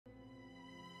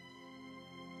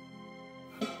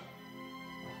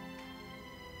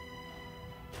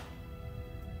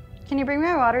Can you bring me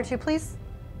my water too, please?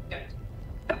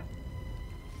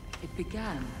 It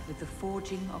began with the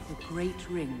forging of the great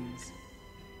rings.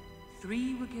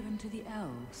 3 were given to the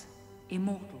elves,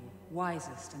 immortal,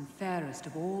 wisest, and fairest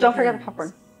of all. Don't forget the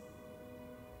popcorn.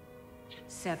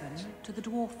 7 to the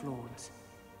dwarf lords,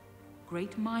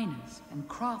 great miners and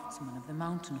craftsmen of the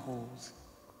mountain halls.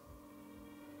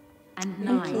 And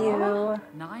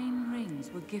 9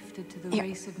 rings were gifted to the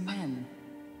race of men,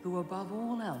 who above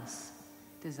all else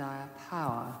desire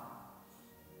power.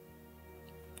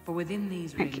 For within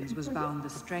these rings was bound the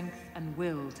strength and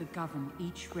will to govern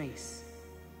each race.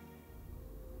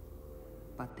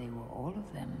 But they were all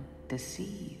of them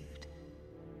deceived,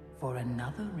 for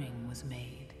another ring was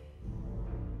made.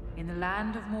 In the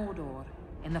land of Mordor,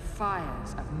 in the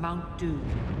fires of Mount Doom,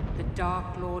 the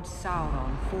Dark Lord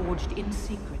Sauron forged in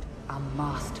secret a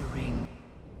master ring.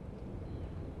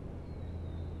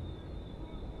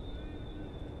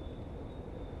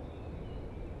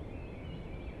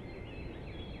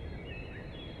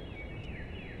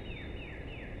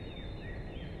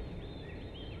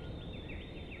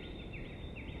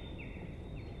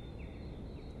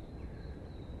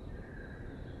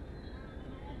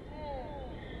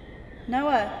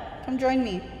 Noah, come join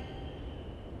me.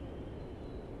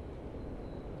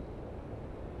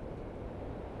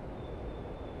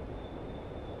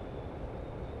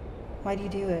 Why do you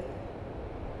do it?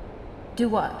 Do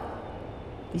what?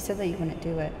 You said that you wouldn't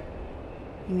do it.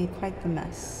 You made quite the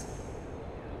mess.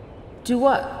 Do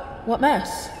what? What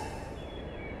mess?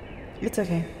 It's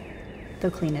okay.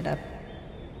 They'll clean it up.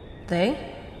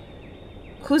 They?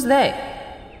 Who's they?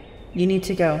 You need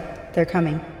to go. They're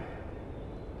coming.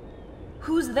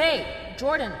 Who's they?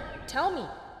 Jordan, tell me.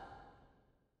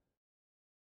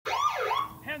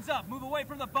 Hands up, move away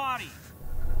from the body.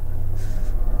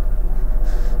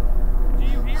 Do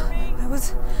you hear me? I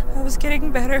was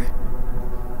getting better.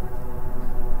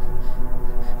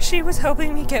 She was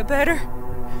helping me get better.